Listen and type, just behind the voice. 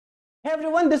Hey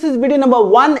everyone, this is video number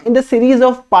 1 in the series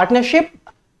of partnership.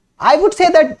 I would say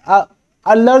that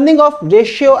a learning of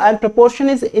ratio and proportion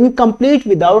is incomplete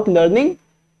without learning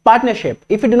partnership.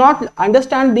 If you do not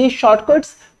understand these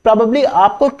shortcuts, probably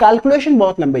आपको calculation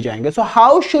बहुत लंबे जाएंगे. So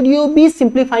how should you be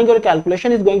simplifying your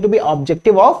calculation is going to be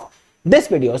objective of this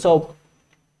video. So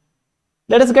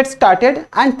let us get started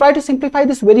and try to simplify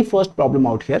this very first problem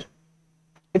out here.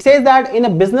 It says that in a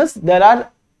business there are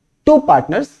two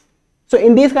partners. So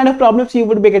in these kind of problems, you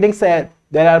would be getting said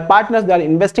there are partners, they are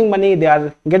investing money, they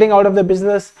are getting out of the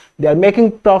business, they are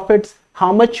making profits.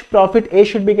 How much profit A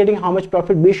should be getting, how much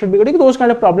profit B should be getting, those kind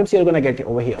of problems you're going to get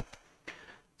over here.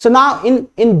 So now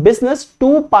in business,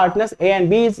 two partners A and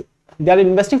B they are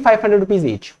investing 500 rupees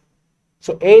each.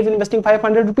 So A is investing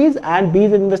 500 rupees and B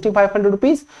is investing 500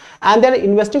 rupees and they are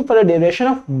investing for a duration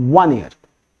of 1 year.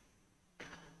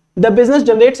 The business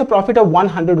generates a profit of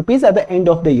 100 rupees at the end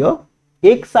of the year.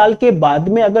 एक साल के बाद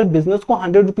में अगर business को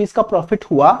 100 rupees का profit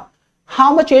हुआ,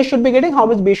 how much A should be getting, how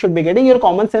much B should be getting? Your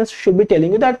common sense should be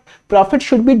telling you that profit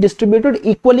should be distributed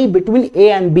equally between A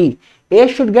and B. A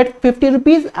should get 50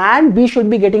 rupees and B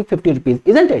should be getting 50 rupees,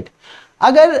 isn't it?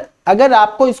 अगर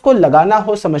आपको इसको लगाना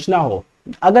हो, समझना हो,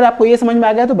 अगर आपको ये समझ में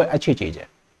आ गया तो अच्छी चीज है.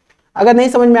 अगर नहीं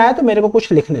समझ में आया तो मेरे को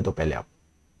कुछ लिखने दो पहले आप.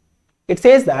 It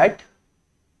says that,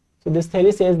 so this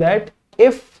theory says that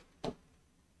if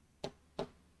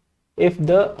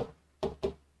the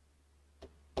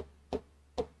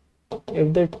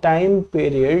time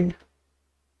period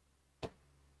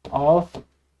of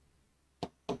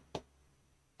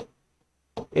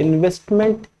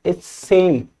investment is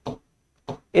same,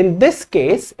 in this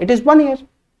case it is 1 year,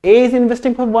 A is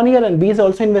investing for 1 year and B is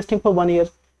also investing for 1 year,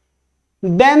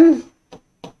 then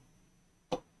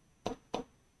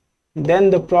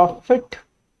the profit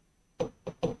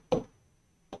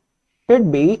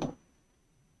should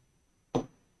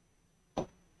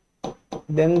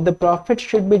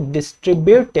be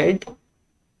distributed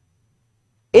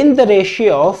in the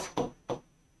ratio of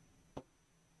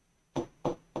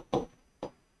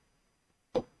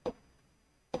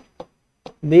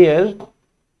their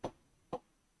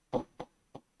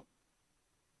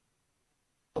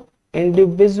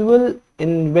individual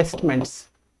investments.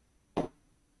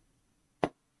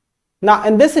 Now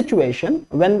in this situation,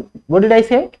 what did I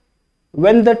say?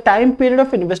 When the time period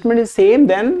of investment is same,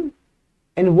 then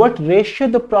in what ratio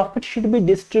the profit should be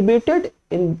distributed?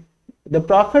 The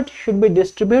profit should be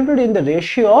distributed in the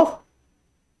ratio of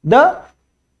the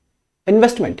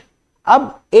investment.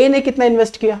 अब A ने कितना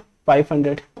invest किया?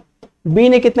 500. B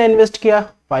ने कितना invest किया?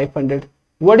 500.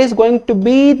 What is going to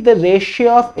be the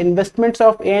ratio of investments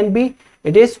of A and B?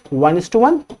 It is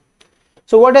 1:1.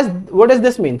 So what does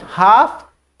this mean? Half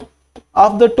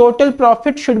of the total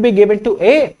profit should be given to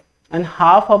A and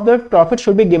half of the profit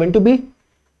should be given to B.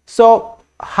 So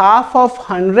half of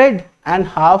 100 and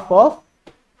half of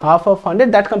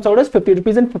 100, that comes out as 50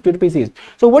 rupees and 50 rupees each.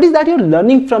 So what is that you're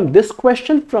learning from this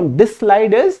question, from this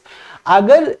slide is,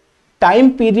 agar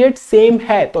time period same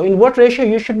hai, so in what ratio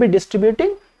you should be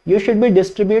distributing? You should be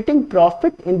distributing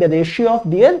profit in the ratio of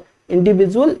their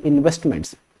individual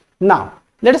investments. Now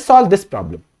let us solve this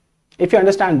problem. If you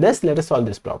understand this, let us solve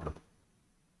this problem.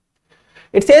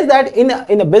 It says that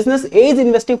in a business, A is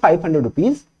investing 500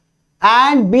 rupees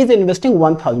and B is investing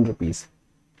 1000 rupees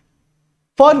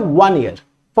for 1 year.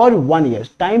 For 1 year,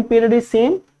 time period is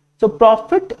same. So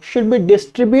profit should be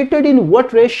distributed in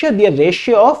what ratio? The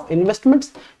ratio of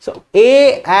investments. So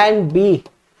A and B,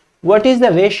 what is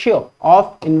the ratio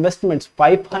of investments?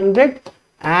 500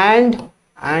 and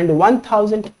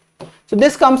 1000. So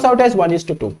this comes out as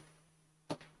 1:2.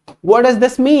 What does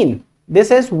this mean?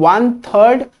 This is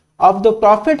 1/3 of the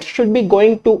profit should be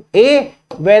going to A,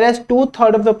 whereas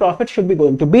 2/3 of the profit should be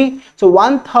going to B. So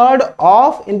 1/3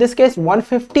 of, in this case,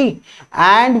 150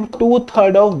 and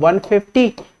 2/3 of 150,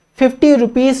 50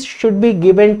 rupees should be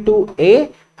given to A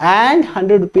and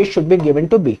 100 rupees should be given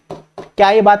to B. क्या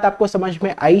ये बात आपको समझ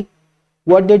में आई?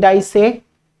 What did I say?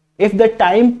 If the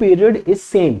time period is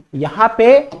same, यहाँ पे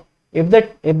if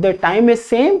the time is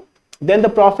same, then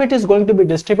the profit is going to be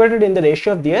distributed in the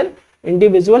ratio of their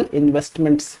individual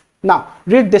investments. Now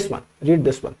read this one.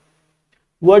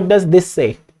 What does this say?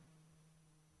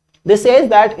 This says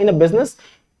that in a business,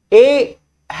 A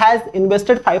has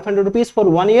invested 500 rupees for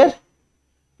 1 year,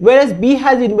 whereas B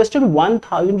has invested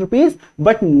 1000 rupees,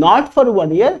 but not for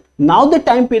 1 year. Now the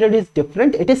time period is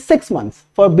different. It is 6 months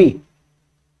for B.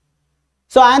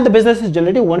 So and the business is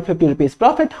generating 150 rupees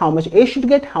profit. How much A should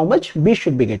get, how much B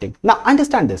should be getting? Now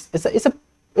understand this.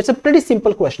 It's a pretty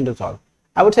simple question to solve.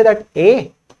 I would say that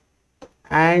A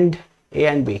and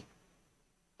B.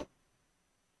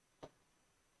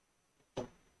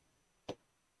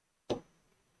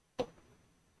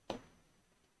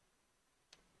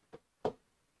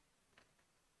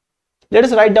 Let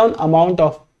us write down amount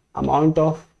of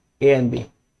A and B.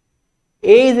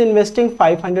 A is investing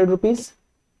 500 rupees,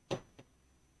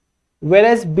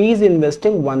 whereas B is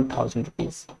investing 1000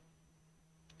 rupees.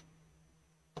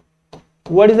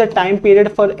 What is the time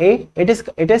period for A? It is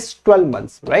 12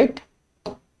 months, right?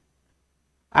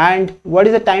 And what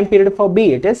is the time period for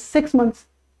B? It is 6 months.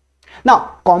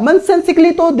 Now,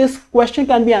 commonsensically, though, this question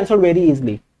can be answered very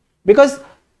easily, because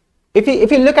if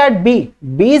you look at B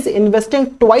is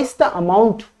investing twice the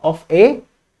amount of A,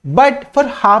 but for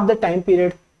half the time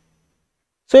period.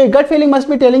 So your gut feeling must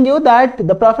be telling you that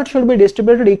the profit should be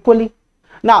distributed equally.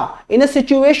 Now, in a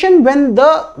situation when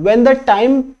the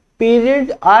time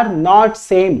period are not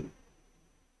same,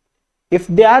 if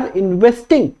they are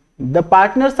investing, the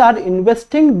partners are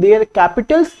investing their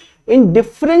capitals in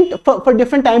for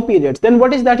different time periods, then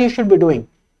what is that you should be doing?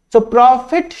 So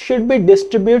profit should be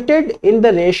distributed in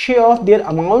the ratio of their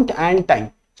amount and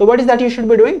time. So what is that you should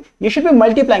be doing? You should be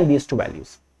multiplying these two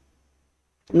values.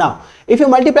 Now, if you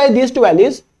multiply these two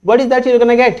values, what is that you're going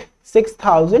to get?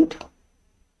 6,000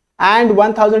 and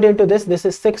 1,000 into this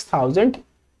is 6,000.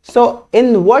 So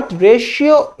in what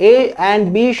ratio A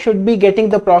and B should be getting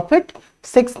the profit?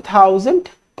 6,000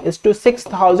 is to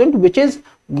 6,000, which is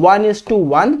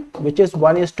 1:1, which is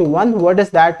 1:1. What does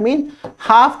that mean?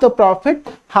 Half of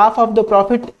the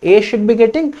profit A should be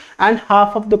getting, and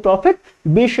half of the profit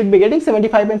B should be getting,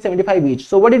 75 and 75 each.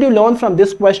 So what did you learn from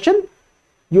this question?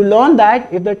 You learn that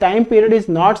if the time period is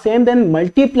not same, then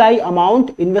multiply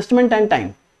amount, investment and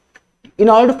time in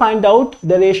order to find out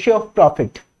the ratio of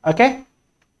profit. Okay.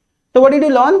 So what did you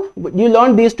learn? You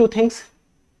learned these two things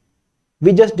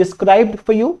we just described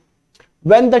for you.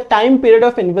 When the time period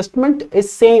of investment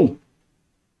is same,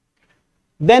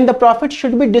 then the profit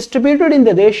should be distributed in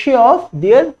the ratio of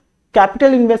their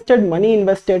capital invested, money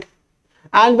invested.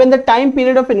 And when the time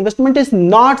period of investment is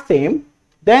not same,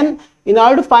 then in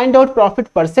order to find out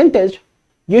profit percentage,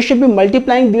 you should be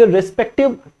multiplying their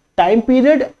respective time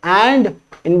period and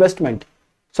investment.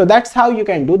 So that's how you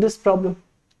can do this problem.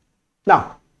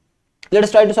 Now, let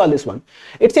us try to solve this one.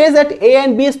 It says that A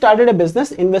and B started a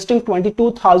business investing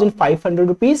 22,500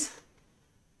 rupees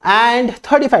and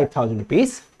 35,000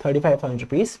 rupees.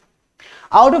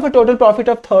 Out of a total profit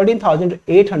of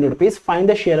 13,800 rupees, find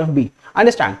the share of B.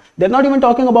 Understand, they're not even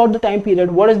talking about the time period.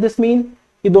 What does this mean?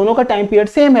 कि दोनों का time period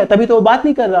same है, तभी तो वो बात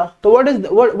नहीं कर रहा. So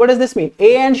what does this mean?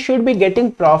 A and should be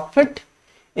getting profit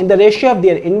in the ratio of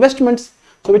their investments,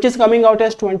 so which is coming out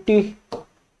as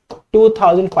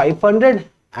 22,500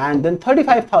 and then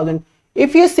 35,000.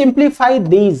 If you simplify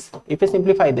this,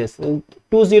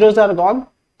 two zeros are gone,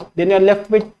 then you're left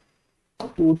with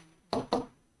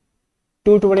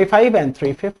 225 and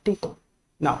 350.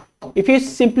 Now, if you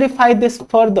simplify this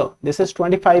further, this is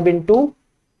 25 into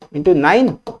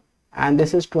 9 and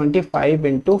this is 25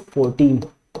 into 14.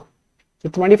 So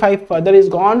 25 further is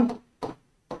gone,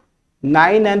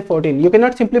 9 and 14. You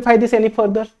cannot simplify this any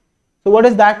further. So what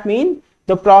does that mean?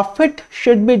 The profit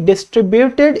should be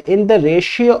distributed in the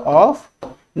ratio of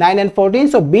 9 and 14.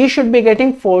 So B should be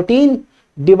getting 14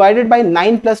 divided by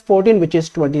 9 plus 14, which is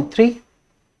 23.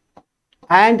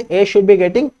 And A should be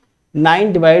getting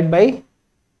 9 divided by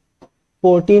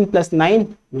 14 plus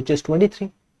 9, which is 23.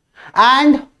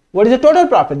 And what is the total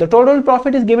profit? The total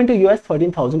profit is given to you as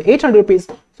 13,800 rupees.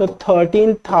 So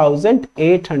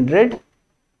 13,800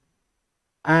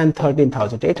 and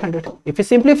 13,800. If you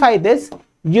simplify this,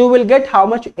 you will get how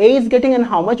much A is getting and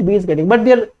how much B is getting. But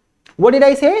what did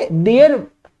I say? Their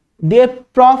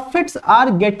profits are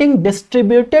getting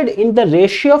distributed in the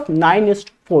ratio of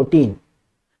 9:14.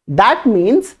 That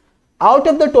means out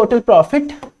of the total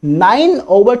profit,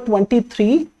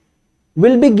 9/23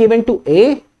 will be given to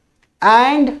A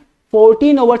and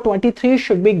 14/23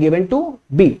 should be given to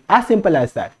B. As simple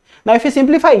as that. Now if you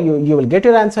simplify, you will get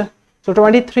your answer. So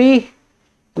 23,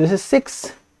 this is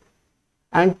 6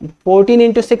 and 14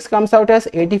 into 6 comes out as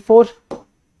 84.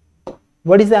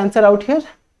 What is the answer out here?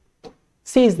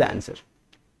 C is the answer.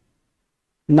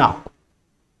 Now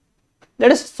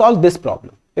let us solve this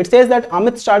problem. It says that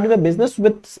Amit started a business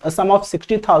with a sum of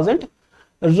 60,000.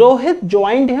 Rohit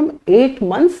joined him 8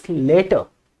 months later.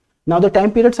 Now the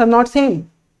time periods are not same.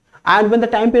 And when the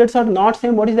time periods are not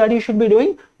same, what is that you should be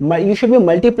doing? You should be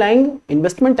multiplying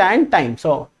investment and time.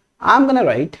 So I'm gonna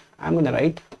write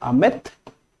Amit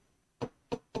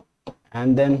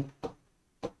and then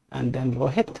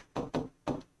Rohit.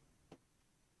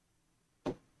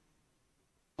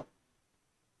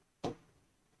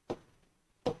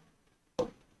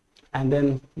 And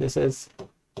then this is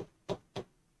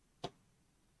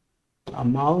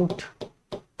amount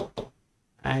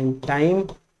and time,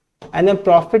 and then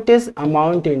profit is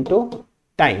amount into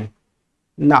time.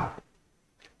 Now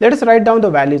Let us write down the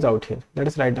values out here. Let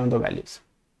us write down the values.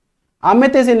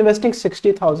 Amit is investing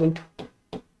 60,000,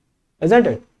 isn't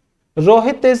it?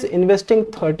 Rohit is investing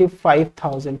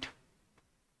 35,000.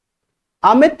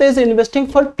 Amit is investing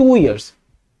for 2 years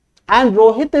and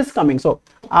Rohit is coming. So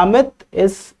Amit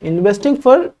is investing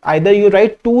for, either you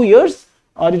write 2 years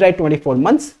or you write 24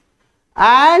 months,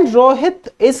 and Rohit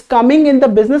is coming in the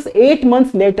business 8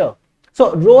 months later.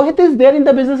 So Rohit is there in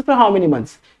the business for how many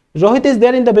months? Rohit is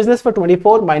there in the business for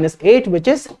 24 minus 8, which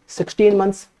is 16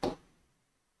 months.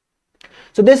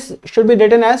 So this should be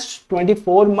written as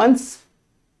 24 months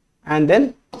and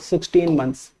then 16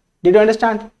 months. Did you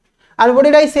understand? And what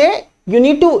did I say? You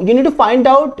need to find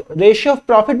out ratio of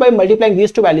profit by multiplying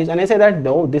these two values. And I say that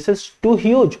no, this is too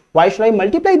huge. Why should I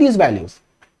multiply these values?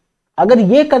 अगर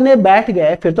ये करने बैठ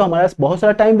गए फिर तो हमारा बहुत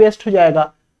सारा टाइम वेस्ट हो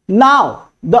जाएगा. Now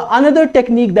the another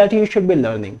technique that you should be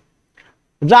learning,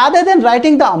 rather than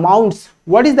writing the amounts,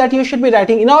 what is that you should be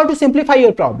writing in order to simplify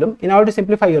your problem? In order to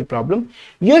simplify your problem,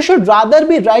 you should rather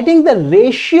be writing the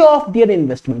ratio of their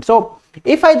investment. So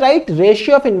if I write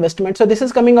ratio of investment, so this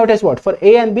is coming out as what? For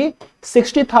A and B,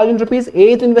 60,000 rupees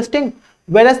A is investing,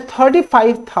 whereas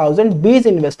 35,000 B is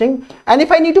investing. And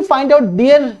if I need to find out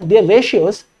their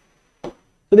ratios,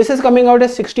 so this is coming out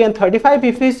as 60 and 35.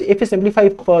 If we simplify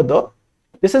further,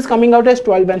 this is coming out as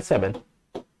 12 and 7.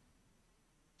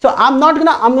 So I'm not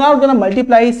gonna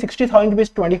multiply 60,000 rupees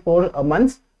 24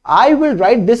 months. I will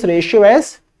write this ratio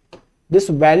as, this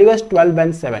value as 12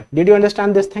 and 7. Did you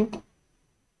understand this thing?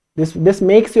 This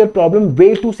makes your problem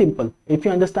way too simple if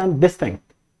you understand this thing.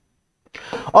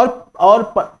 और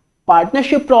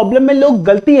partnership problem में लोग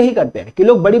गलती यही करते हैं कि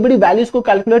लोग बड़ी बड़ी वैल्यूज को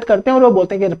कैलकुलेट करते हैं और वो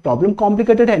बोलते हैं कि प्रॉब्लम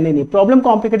कॉम्प्लिकेटेड है. नहीं, प्रॉब्लम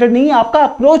कॉम्प्लिकेटेड नहीं है, आपका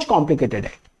अप्रोच कॉम्प्लिकेटेड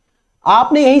है.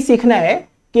 आपने यही सीखना है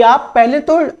कि आप पहले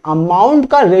तो अमाउंट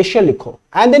का रेशियो लिखो,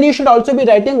 and then you should also be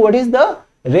writing what is the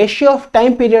ratio of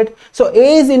time period. So A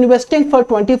is investing for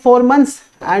 24 months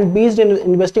and B is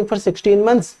investing for 16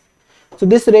 months. So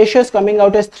this ratio is coming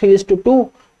out as 3:2.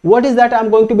 What is that I'm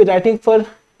going to be writing for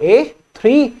A?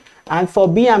 3, and for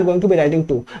B I'm going to be writing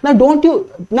 2.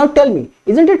 Now tell me,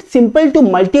 isn't it simple to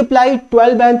multiply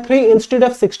 12 and 3 instead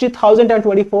of 60,000 and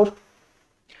 24?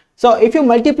 So if you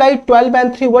multiply 12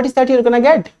 and 3, what is that you're gonna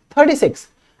get? 36.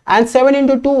 And 7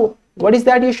 into 2, what is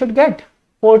that you should get?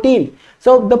 14.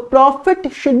 So the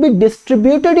profit should be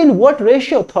distributed in what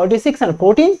ratio? 36 and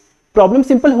 14. Problem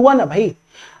simple हुआ ना भाई.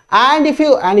 And if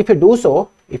you do so,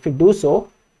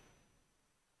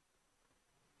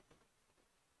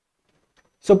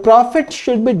 so profit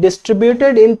should be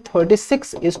distributed in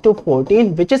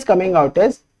 36:14, which is coming out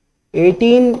as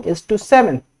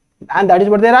 18:7, and that is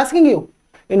what they're asking you.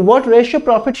 In what ratio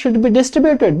profit should be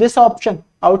distributed? This option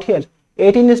out here,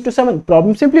 18:7.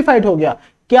 Problem simplified हो गया.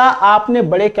 क्या आपने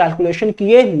बड़े calculation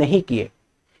किए? नहीं किए.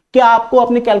 क्या आपको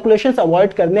अपने कैलकुलेशंस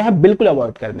अवॉइड करने हैं? बिल्कुल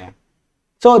अवॉइड करने हैं.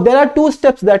 So there are two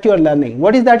steps that you are learning.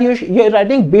 What is that you're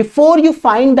writing? Before you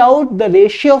find out the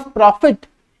ratio of profit,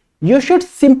 you should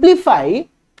simplify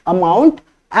amount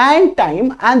and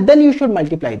time, and then you should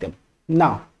multiply them. Now,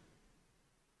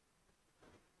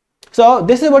 so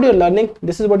this is what you're learning.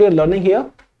 This is what you're learning here.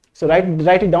 So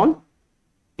write it down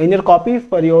in your copy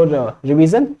for your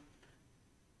revision.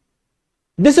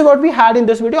 This is what we had in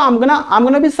this video. I'm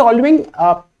gonna be solving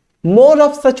more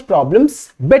of such problems,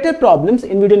 better problems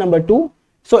in video number 2.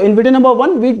 So in video number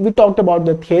 1, we talked about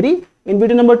the theory. In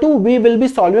video number 2, we will be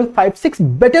solving 5-6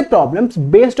 better problems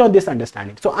based on this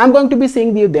understanding. So I'm going to be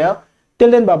seeing you there. Till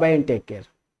then, bye bye and take care.